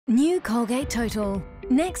New Colgate Total.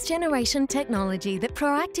 Next generation technology that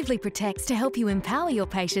proactively protects to help you empower your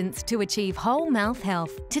patients to achieve whole mouth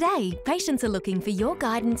health. Today, patients are looking for your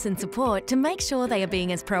guidance and support to make sure they are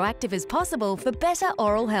being as proactive as possible for better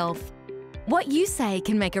oral health. What you say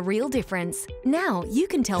can make a real difference. Now you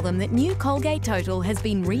can tell them that new Colgate Total has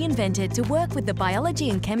been reinvented to work with the biology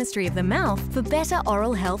and chemistry of the mouth for better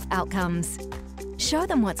oral health outcomes. Show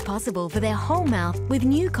them what's possible for their whole mouth with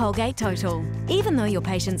new Colgate Total. Even though your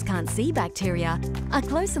patients can't see bacteria, a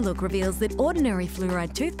closer look reveals that ordinary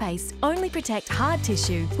fluoride toothpaste only protect hard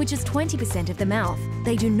tissue, which is 20% of the mouth.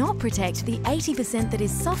 They do not protect the 80% that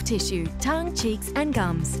is soft tissue, tongue, cheeks and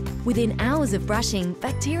gums. Within hours of brushing,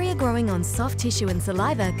 bacteria growing on soft tissue and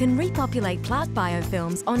saliva can repopulate plaque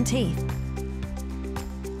biofilms on teeth.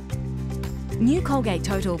 New Colgate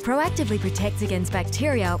Total proactively protects against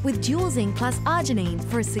bacteria with dual zinc plus arginine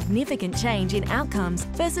for a significant change in outcomes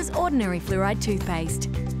versus ordinary fluoride toothpaste.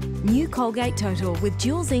 New Colgate Total with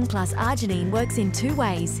dual zinc plus arginine works in two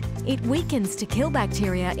ways. It weakens to kill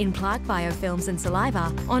bacteria in plaque biofilms and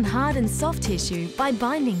saliva on hard and soft tissue by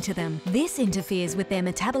binding to them. This interferes with their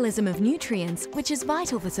metabolism of nutrients, which is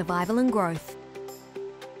vital for survival and growth.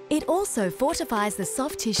 It also fortifies the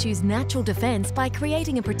soft tissue's natural defense by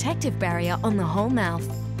creating a protective barrier on the whole mouth.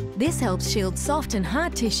 This helps shield soft and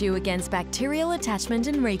hard tissue against bacterial attachment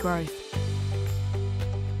and regrowth.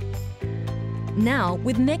 Now,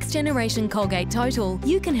 with next generation Colgate Total,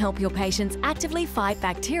 you can help your patients actively fight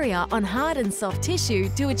bacteria on hard and soft tissue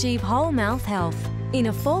to achieve whole mouth health. In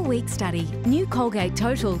a 4-week study, new Colgate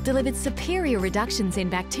Total delivered superior reductions in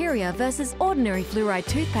bacteria versus ordinary fluoride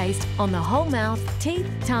toothpaste on the whole mouth, teeth,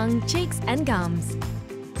 tongue, cheeks and gums.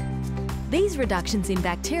 These reductions in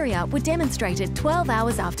bacteria were demonstrated 12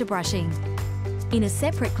 hours after brushing. In a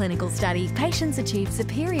separate clinical study, patients achieved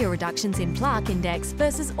superior reductions in plaque index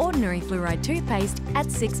versus ordinary fluoride toothpaste at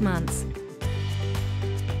 6 months.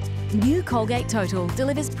 New Colgate Total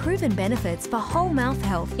delivers proven benefits for whole mouth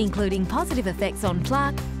health, including positive effects on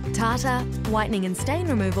plaque, tartar, whitening and stain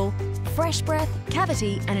removal, fresh breath,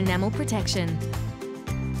 cavity and enamel protection.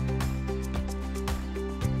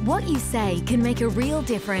 What you say can make a real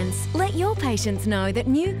difference. Let your patients know that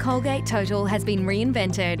new Colgate Total has been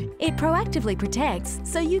reinvented. It proactively protects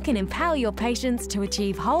so you can empower your patients to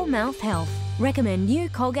achieve whole mouth health. Recommend new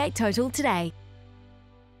Colgate Total today.